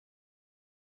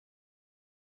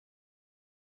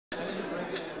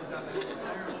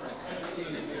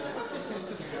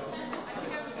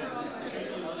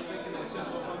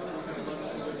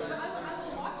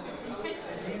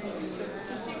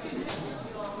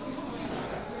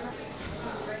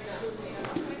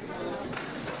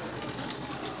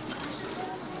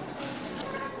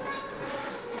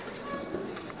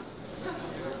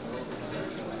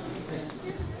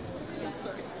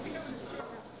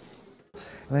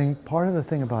I think part of the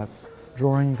thing about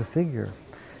drawing the figure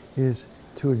is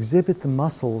to exhibit the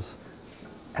muscles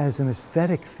as an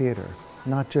aesthetic theater,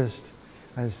 not just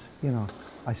as, you know,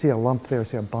 I see a lump there, I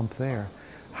see a bump there.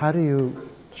 How do you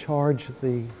charge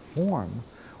the form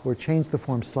or change the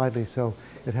form slightly so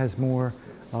it has more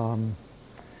kind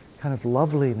of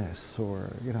loveliness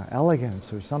or, you know,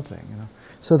 elegance or something, you know?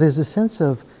 So there's a sense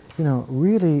of, you know,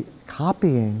 really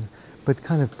copying but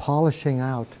kind of polishing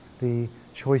out the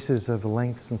choices of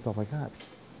lengths and stuff like that.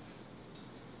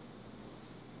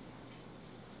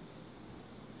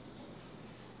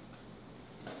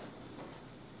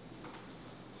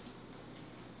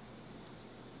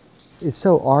 It's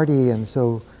so arty and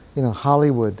so, you know,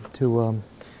 Hollywood to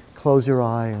close your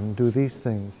eye and do these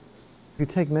things. If you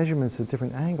take measurements at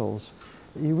different angles,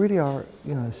 you really are,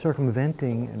 you know,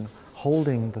 circumventing and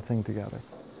holding the thing together.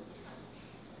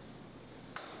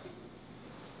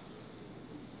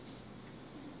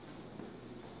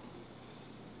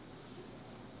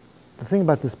 The thing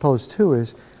about this pose too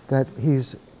is that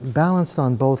he's balanced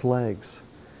on both legs,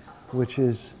 which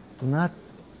is not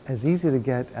as easy to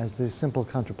get as the simple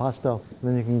contrapposto.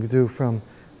 Then you can do from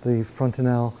the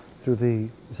frontanelle through the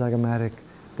zygomatic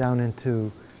down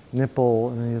into nipple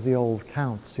and then the old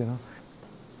counts, you know.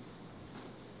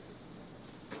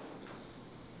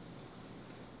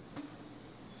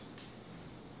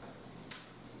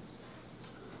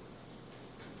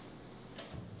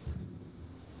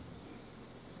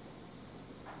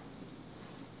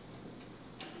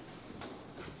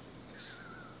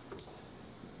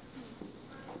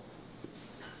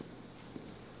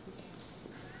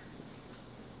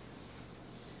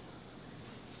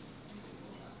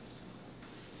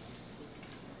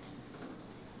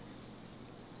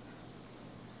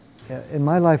 In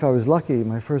my life, I was lucky.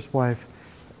 My first wife,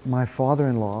 my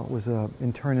father-in-law, was an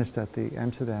internist at the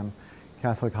Amsterdam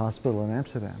Catholic Hospital in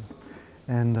Amsterdam.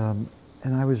 And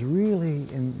I was really,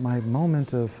 in my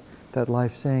moment of that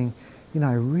life, saying, you know,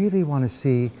 I really want to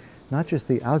see not just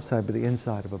the outside, but the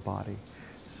inside of a body.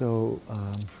 So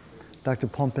Dr.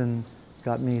 Pompin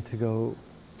got me to go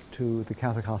to the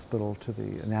Catholic Hospital, to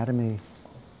the anatomy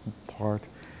part,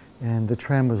 and the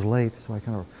tram was late, so I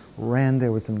kind of ran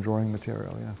there with some drawing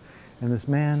material, you know. And this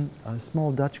man, a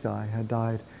small Dutch guy, had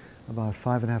died about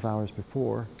 5.5 hours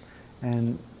before.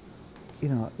 And, you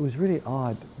know, it was really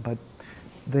odd, but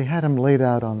they had him laid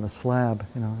out on the slab,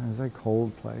 you know, in a very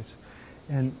cold place.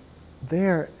 And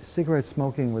there, cigarette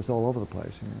smoking was all over the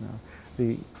place, you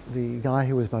know. The guy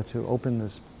who was about to open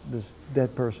this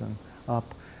dead person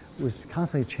up was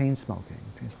constantly chain smoking,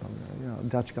 you know,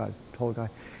 Dutch guy, tall guy.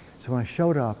 So when I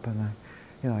showed up and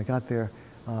I got there,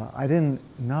 I didn't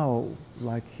know,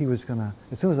 like, he was gonna,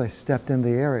 as soon as I stepped in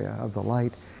the area of the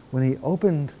light, when he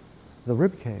opened the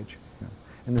rib cage, you know,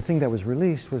 and the thing that was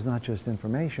released was not just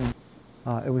information,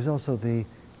 it was also the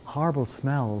horrible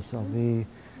smells of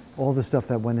all the stuff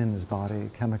that went in his body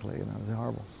chemically, you know, it was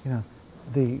horrible. You know,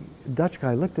 the Dutch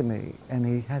guy looked at me and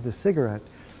he had the cigarette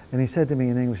and he said to me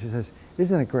in English, he says,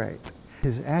 "Isn't it great?"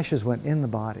 His ashes went in the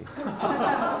body.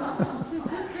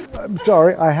 I'm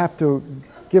sorry, I have to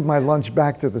give my lunch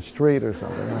back to the street or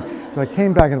something. So I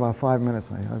came back in about 5 minutes,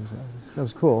 and that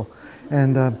was cool.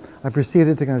 And I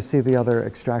proceeded to kind of see the other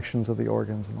extractions of the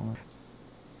organs and all that.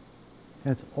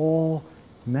 And it's all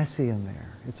messy in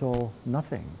there. It's all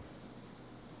nothing.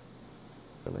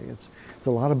 Really, it's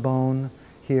a lot of bone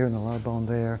here and a lot of bone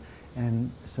there,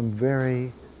 and some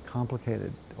very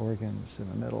complicated organs in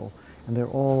the middle. And they're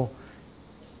all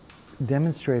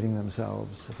demonstrating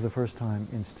themselves for the first time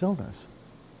in stillness.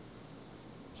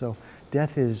 So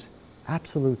death is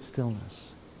absolute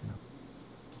stillness, you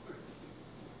know.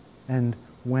 And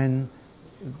when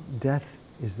death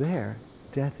is there,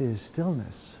 death is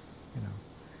stillness, you know.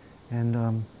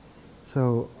 And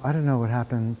so I don't know what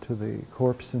happened to the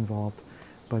corpse involved,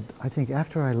 but I think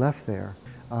after I left there,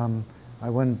 I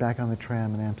went back on the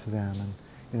tram in Amsterdam, and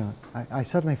you know, I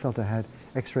suddenly felt I had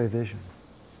X-ray vision,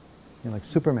 you know, like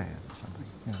Superman or something,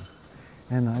 you know.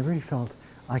 And I really felt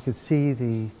I could see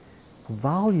the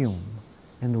volume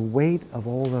and the weight of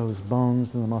all those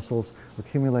bones and the muscles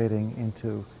accumulating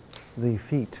into the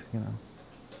feet, you know.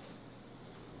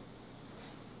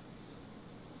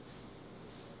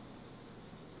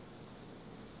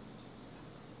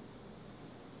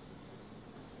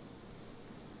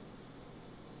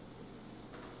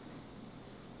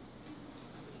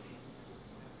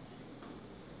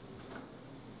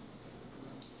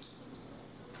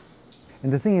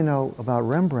 And the thing you know about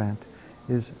Rembrandt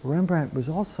is Rembrandt was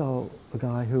also a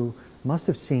guy who must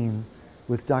have seen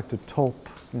with Dr. Tulp,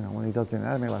 you know, when he does the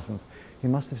anatomy lessons, he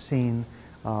must have seen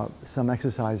some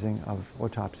exercising of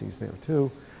autopsies there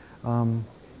too.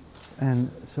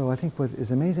 And so I think what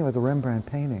is amazing about the Rembrandt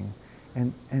painting,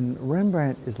 and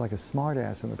Rembrandt is like a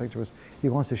smartass in the picture, was he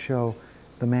wants to show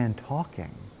the man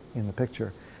talking in the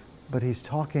picture, but he's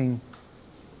talking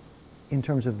in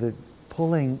terms of the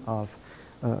pulling of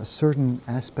certain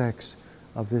aspects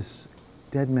of this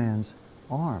dead man's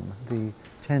arm, the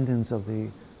tendons of the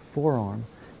forearm,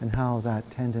 and how that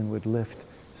tendon would lift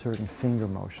certain finger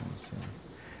motions.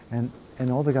 You know.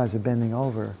 And all the guys are bending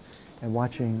over and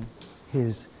watching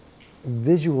his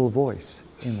visual voice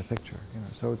in the picture. You know.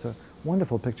 So it's a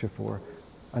wonderful picture for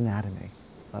anatomy,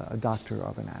 a doctor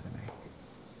of anatomy.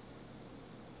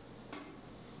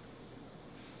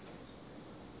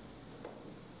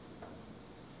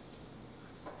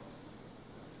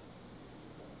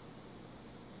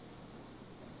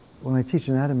 When I teach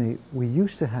anatomy, we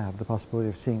used to have the possibility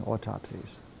of seeing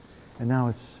autopsies, and now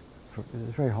it's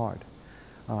very hard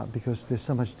because there's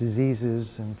so much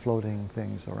diseases and floating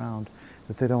things around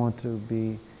that they don't want to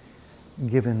be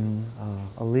given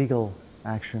a legal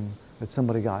action that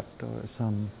somebody got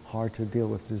some hard to deal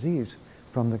with disease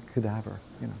from the cadaver,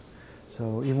 you know.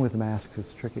 So even with the masks,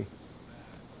 it's tricky.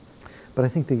 But I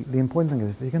think the important thing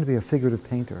is, if you're going to be a figurative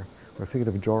painter or a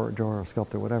figurative drawer or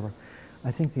sculptor, whatever,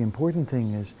 I think the important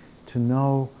thing is to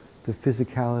know the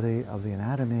physicality of the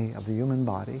anatomy of the human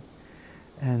body,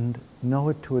 and know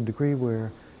it to a degree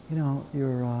where, you know,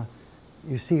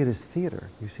 you see it as theater,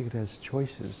 you see it as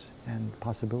choices and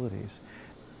possibilities.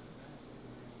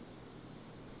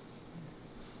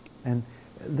 And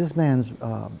this man's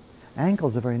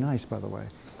ankles are very nice, by the way.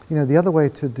 You know, the other way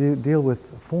to deal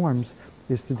with forms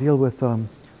is to deal with,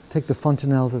 take the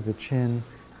fontanelle to the chin,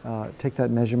 take that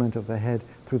measurement of the head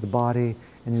through the body,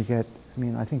 and you get, I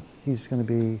mean, I think he's going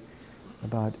to be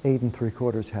about 8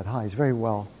 3/4 head high. He's very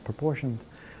well proportioned,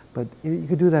 but you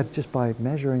could do that just by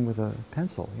measuring with a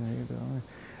pencil. You know,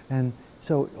 and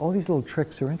so all these little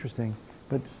tricks are interesting.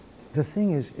 But the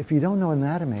thing is, if you don't know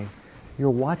anatomy, you're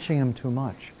watching him too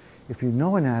much. If you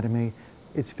know anatomy,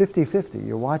 it's 50-50.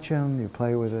 You watch him, you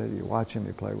play with it. You watch him,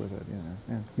 you play with it. You know,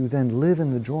 and you then live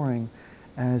in the drawing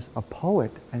as a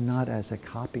poet and not as a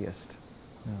copyist.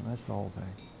 You know, that's the whole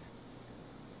thing.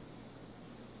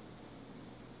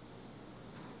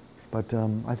 But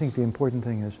I think the important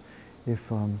thing is,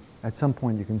 if at some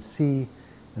point you can see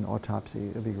an autopsy,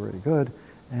 it'll be really good,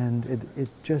 and it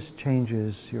just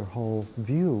changes your whole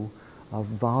view of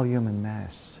volume and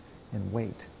mass and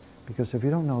weight. Because if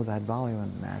you don't know that volume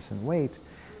and mass and weight,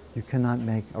 you cannot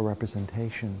make a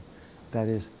representation that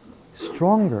is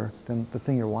stronger than the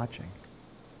thing you're watching.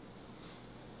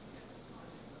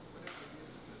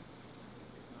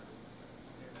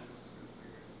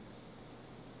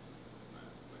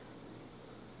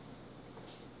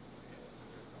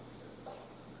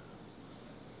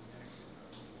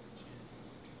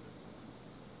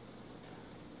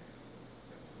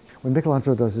 When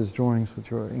Michelangelo does his drawings,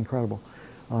 which are incredible,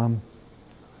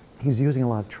 he's using a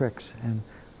lot of tricks. And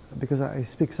because I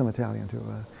speak some Italian too,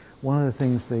 one of the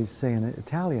things they say in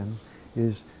Italian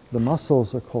is the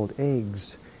muscles are called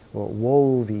eggs, or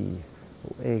uovi,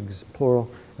 eggs, plural.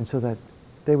 And so that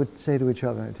they would say to each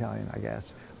other in Italian, I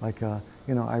guess, like,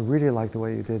 you know, I really like the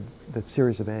way you did that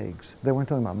series of eggs. They weren't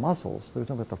talking about muscles, they were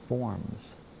talking about the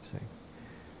forms, see.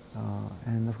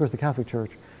 And of course the Catholic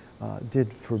Church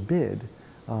did forbid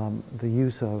the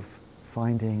use of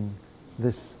finding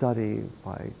this study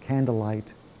by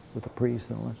candlelight with the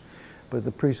priest, but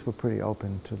the priests were pretty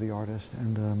open to the artist.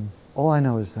 And all I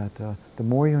know is that the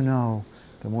more you know,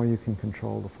 the more you can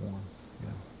control the form. You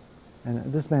know?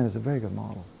 And this man is a very good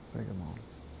model, very good model.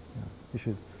 You know, you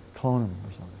should clone him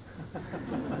or something.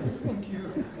 Thank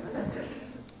you.